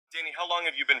Danny, how long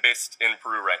have you been based in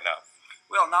Peru right now?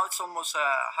 Well, now it's almost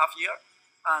half year,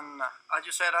 and as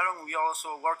you said, Aaron, we are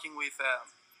also working with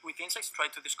insects, try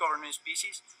to discover new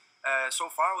species. So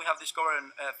far, we have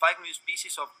discovered 5 new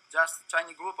species of just a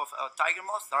tiny group of tiger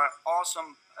moths. They are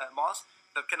awesome moths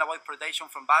that can avoid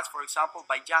predation from bats, for example,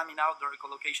 by jamming out their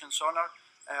echolocation sonar.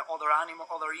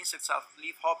 Other insects have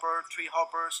leaf hopper, tree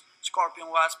hoppers, scorpion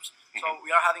wasps. So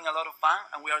we are having a lot of fun,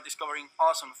 and we are discovering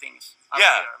awesome things out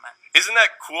here, man. Isn't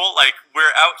that cool? Like,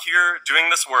 we're out here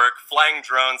doing this work, flying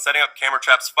drones, setting up camera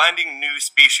traps, finding new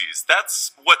species.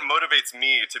 That's what motivates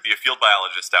me to be a field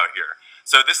biologist out here.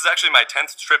 So this is actually my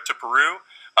 10th trip to Peru.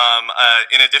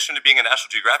 In addition to being a National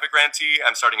Geographic grantee,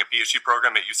 I'm starting a PhD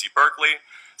program at UC Berkeley.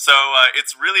 So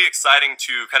it's really exciting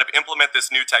to kind of implement this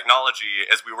new technology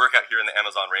as we work out here in the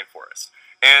Amazon rainforest.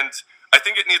 And I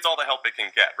think it needs all the help it can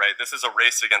get, right? This is a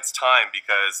race against time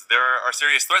because there are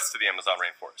serious threats to the Amazon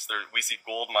rainforest. We see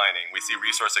gold mining, we see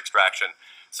resource extraction.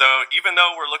 So even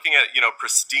though we're looking at,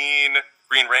 pristine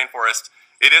green rainforest,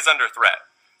 it is under threat.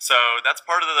 So that's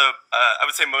part of the, I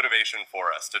would say, motivation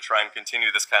for us to try and continue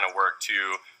this kind of work,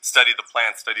 to study the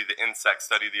plants, study the insects,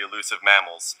 study the elusive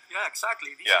mammals. Yeah,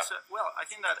 exactly. This is, well, I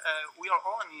think that we are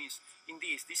all in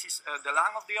this. This is the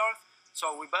land of the earth,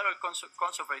 so we better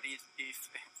conserve it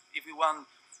if we want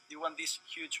this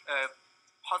huge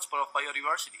hotspot of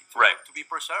biodiversity to be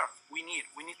preserved. We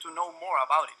need to know more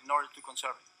about it in order to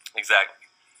conserve it. Exactly.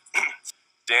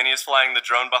 Danny is flying the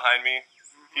drone behind me.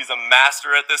 He's a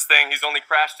master at this thing. He's only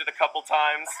crashed it a couple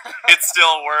times. It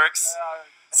still works.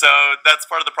 So that's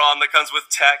part of the problem that comes with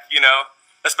tech,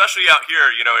 especially out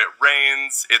here. It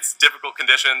rains, it's difficult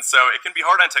conditions, so it can be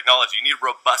hard on technology. You need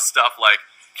robust stuff like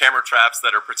camera traps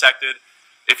that are protected.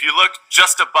 If you look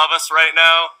just above us right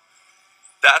now,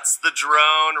 that's the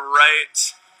drone right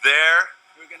there.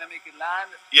 We're going to make it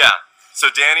land. Yeah. So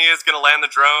Danny is going to land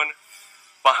the drone.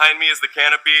 Behind me is the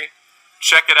canopy.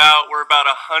 Check it out, we're about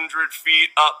 100 feet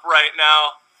up right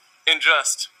now in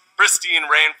just pristine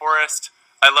rainforest.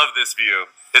 I love this view,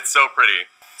 it's so pretty.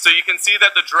 So you can see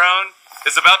that the drone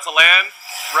is about to land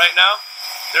right now.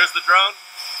 There's the drone,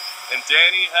 and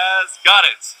Danny has got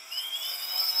it.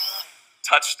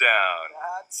 Touchdown.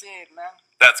 That's it, man.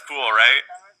 That's cool, right?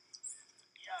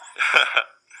 Yeah.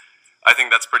 I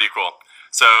think that's pretty cool.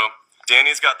 So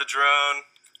Danny's got the drone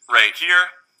right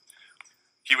here.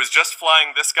 He was just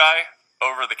flying this guy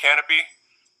over the canopy.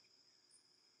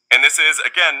 And this is,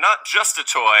 again, not just a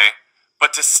toy,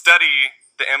 but to study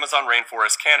the Amazon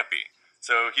rainforest canopy.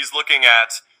 So he's looking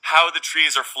at how the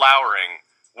trees are flowering,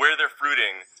 where they're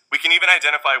fruiting. We can even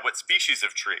identify what species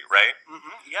of tree, right?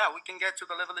 Yeah, we can get to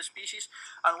the level of species.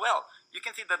 And well, you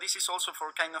can think that this is also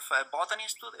for kind of botany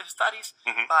studies,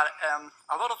 but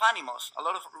a lot of animals, a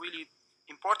lot of really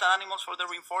important animals for the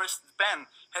rainforest depend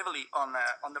heavily on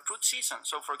the fruit season.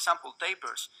 So, for example,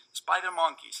 tapirs, spider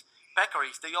monkeys,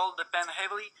 peccaries, they all depend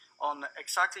heavily on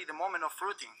exactly the moment of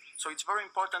fruiting. So it's very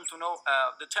important to know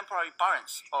the temporary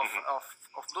parents of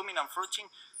blooming and fruiting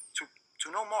to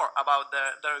know more about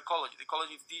their ecology. The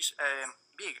ecology of these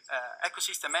big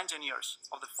ecosystem engineers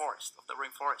of the forest, of the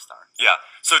rainforest are. Yeah.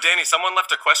 So, Danny, someone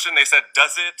left a question. They said,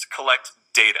 does it collect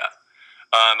data?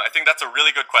 I think that's a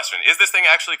really good question. Is this thing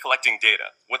actually collecting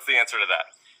data? What's the answer to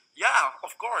that? Yeah,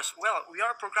 of course. Well, we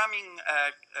are programming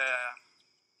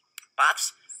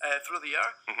paths through the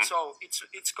air. So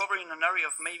it's covering an area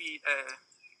of maybe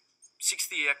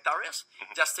 60 hectares,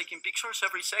 just taking pictures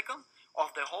every second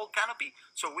of the whole canopy,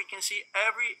 so we can see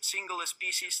every single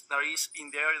species that is in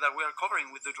the area that we are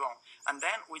covering with the drone. And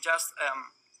then we just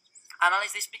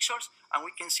analyze these pictures, and we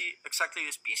can see exactly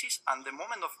the species and the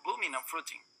moment of blooming and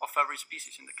fruiting of every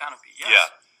species in the canopy. Yes. Yeah.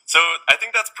 So I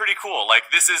think that's pretty cool. Like,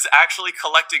 this is actually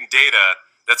collecting data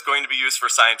that's going to be used for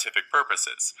scientific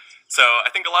purposes. So I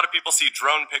think a lot of people see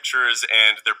drone pictures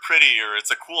and they're pretty, or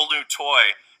it's a cool new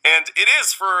toy. And it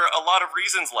is for a lot of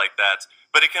reasons like that,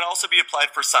 but it can also be applied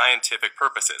for scientific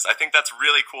purposes. I think that's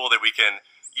really cool that we can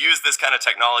use this kind of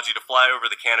technology to fly over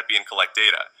the canopy and collect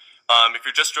data. If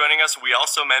you're just joining us, we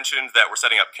also mentioned that we're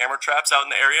setting up camera traps out in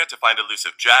the area to find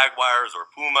elusive jaguars or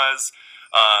pumas.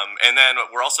 And then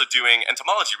we're also doing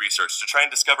entomology research to try and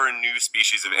discover new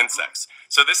species of insects.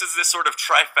 So this is this sort of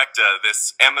trifecta,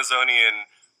 this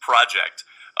Amazonian project.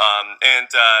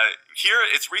 Here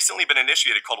it's recently been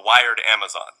initiated called Wired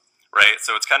Amazon, right?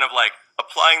 So it's kind of like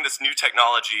applying this new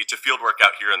technology to fieldwork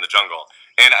out here in the jungle.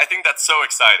 And I think that's so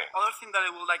exciting. Another thing that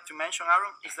I would like to mention,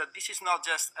 Aaron, is that this is not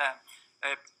just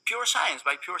pure science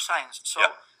by pure science. So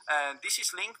this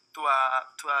is linked to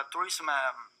a tourism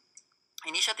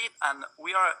initiative, and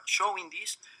we are showing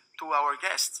this to our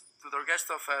guests, to the guests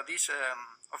of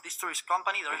this tourist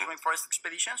company, the Rainforest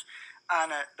Expeditions,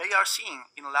 and they are seeing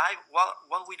in live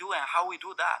what we do and how we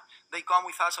do that. They come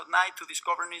with us at night to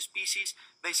discover new species.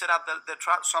 They set up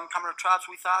some camera traps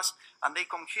with us, and they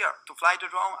come here to fly the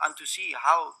drone and to see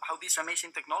how this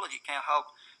amazing technology can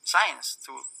help science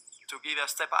to give a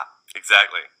step up.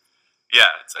 Exactly.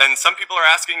 Yeah, and some people are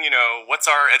asking, what's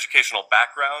our educational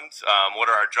background? What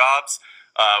are our jobs?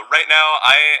 Right now,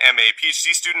 I am a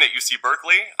PhD student at UC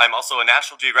Berkeley. I'm also a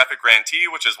National Geographic grantee,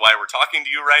 which is why we're talking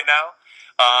to you right now.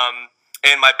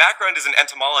 And my background is in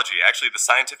entomology, actually the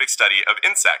scientific study of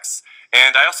insects.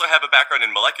 And I also have a background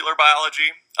in molecular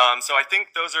biology. So I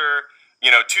think those are,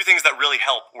 two things that really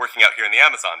help working out here in the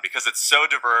Amazon, because it's so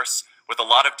diverse with a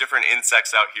lot of different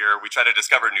insects out here. We try to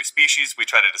discover new species. We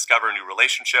try to discover new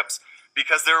relationships,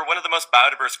 because they're one of the most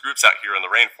biodiverse groups out here in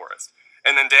the rainforest.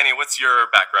 And then, Danny, what's your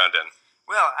background in?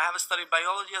 Well, I have studied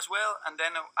biology as well, and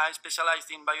then I specialized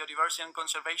in biodiversity and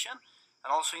conservation, and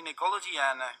also in ecology.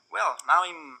 And now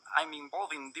I'm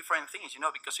involved in different things,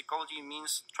 because ecology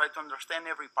means try to understand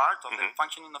every part of the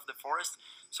functioning of the forest.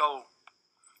 So,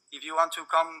 if you want to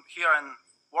come here and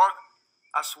work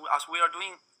as we are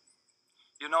doing,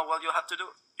 you know what you have to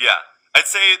do. Yeah. I'd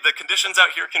say the conditions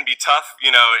out here can be tough.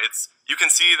 You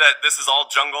can see that this is all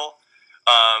jungle.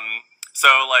 So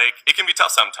it can be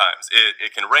tough sometimes.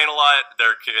 It can rain a lot.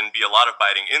 There can be a lot of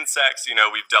biting insects.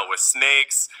 We've dealt with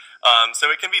snakes.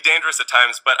 So it can be dangerous at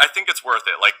times, but I think it's worth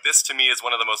it. This to me is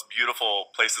one of the most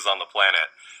beautiful places on the planet.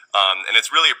 And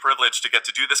it's really a privilege to get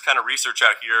to do this kind of research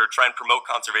out here, try and promote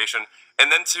conservation,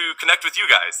 and then to connect with you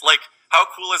guys. How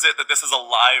cool is it that this is a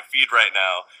live feed right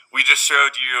now? We just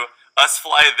showed you us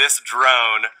fly this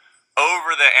drone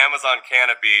over the Amazon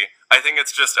canopy. I think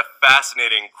it's just a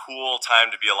fascinating, cool time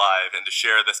to be alive and to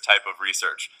share this type of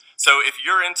research. So if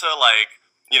you're into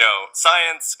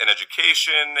science and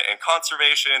education and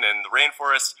conservation and the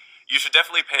rainforest, you should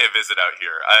definitely pay a visit out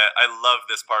here. I love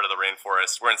this part of the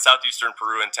rainforest. We're in southeastern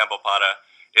Peru in Tempopata.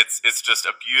 It's just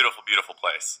a beautiful, beautiful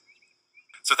place.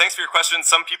 So thanks for your questions.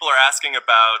 Some people are asking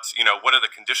about, what are the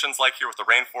conditions like here with the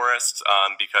rainforest,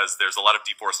 because there's a lot of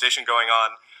deforestation going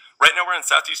on. Right now we're in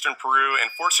southeastern Peru, and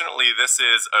fortunately this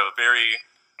is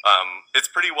it's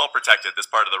pretty well protected, this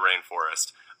part of the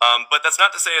rainforest. But that's not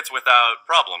to say it's without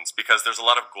problems, because there's a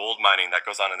lot of gold mining that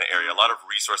goes on in the area, a lot of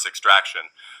resource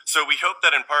extraction. So we hope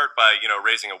that in part by,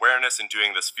 raising awareness and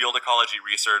doing this field ecology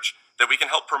research, that we can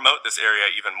help promote this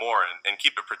area even more and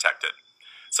keep it protected.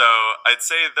 So I'd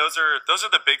say those are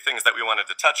the big things that we wanted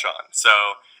to touch on.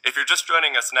 So if you're just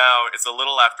joining us now, it's a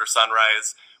little after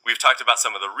sunrise. We've talked about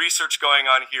some of the research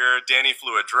going on here. Danny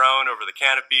flew a drone over the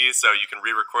canopy, so you can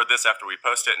re-record this after we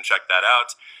post it and check that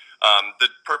out.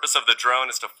 The purpose of the drone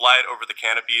is to fly it over the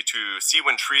canopy to see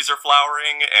when trees are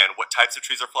flowering and what types of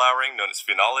trees are flowering, known as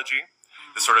phenology.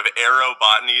 The sort of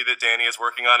aerobotany that Danny is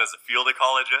working on as a field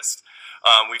ecologist.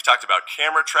 We've talked about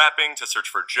camera trapping to search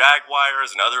for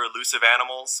jaguars and other elusive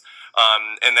animals.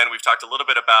 And then we've talked a little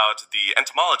bit about the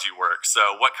entomology work.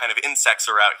 So what kind of insects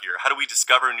are out here? How do we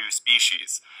discover new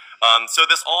species? So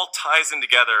this all ties in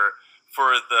together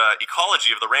for the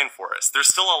ecology of the rainforest.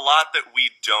 There's still a lot that we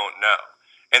don't know.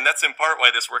 And that's in part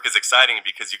why this work is exciting,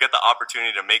 because you get the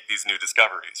opportunity to make these new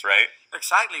discoveries, right?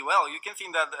 Exactly. Well, you can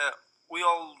think that we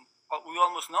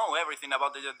almost know everything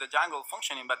about the jungle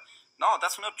functioning, but no,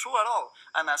 that's not true at all.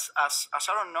 And as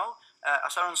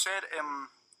Aaron said,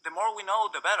 the more we know,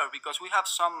 the better, because we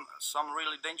have some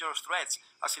really dangerous threats,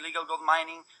 as illegal gold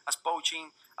mining, as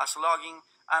poaching, as logging,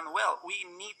 and we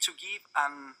need to give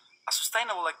a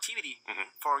sustainable activity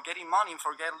for getting money,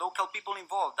 for getting local people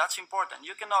involved. That's important.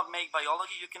 You cannot make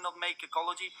biology, you cannot make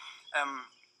ecology,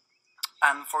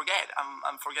 and forget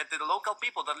the local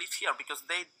people that live here, because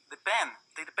they depend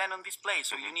on this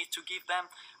place. So you need to give them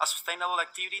a sustainable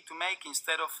activity to make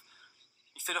instead of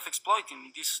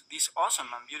exploiting this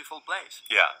awesome and beautiful place.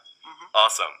 Yeah,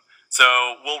 awesome.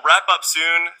 So we'll wrap up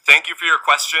soon. Thank you for your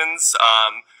questions.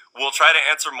 We'll try to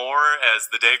answer more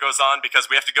as the day goes on, because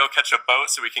we have to go catch a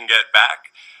boat so we can get back.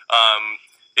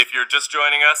 If you're just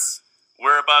joining us,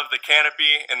 we're above the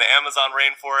canopy in the Amazon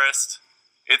rainforest.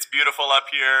 It's beautiful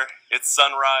up here. It's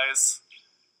sunrise.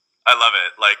 I love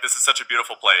it. This is such a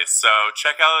beautiful place. So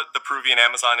check out the Peruvian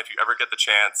Amazon if you ever get the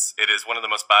chance. It is one of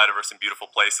the most biodiverse and beautiful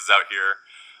places out here.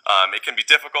 It can be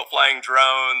difficult flying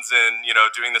drones and,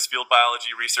 doing this field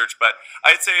biology research, but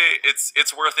I'd say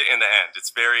it's worth it in the end.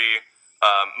 It's very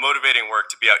motivating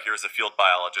work to be out here as a field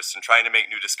biologist and trying to make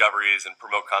new discoveries and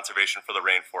promote conservation for the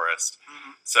rainforest.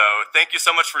 So thank you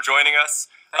so much for joining us.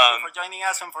 Thank you for joining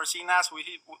us and for seeing us.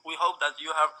 We hope that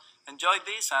you have enjoyed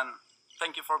this, and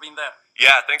thank you for being there.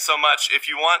 Yeah, thanks so much.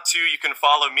 If you want to, you can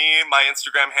follow me. My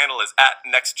Instagram handle is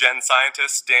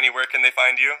 @NextGenScientist. Danny, where can they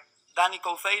find you? Danny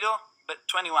Colfeiro,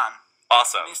 21.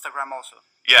 Awesome. On Instagram also.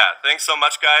 Yeah, thanks so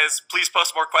much, guys. Please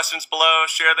post more questions below.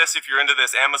 Share this if you're into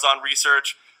this Amazon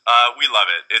research. We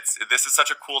love it. This is such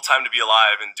a cool time to be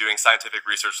alive and doing scientific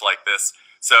research like this.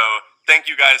 So thank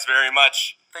you guys very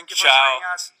much. Thank you for joining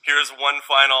us. Here's one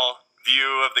final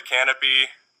view of the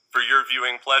canopy for your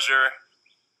viewing pleasure.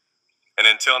 And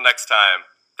until next time,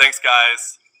 thanks,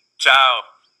 guys. Ciao.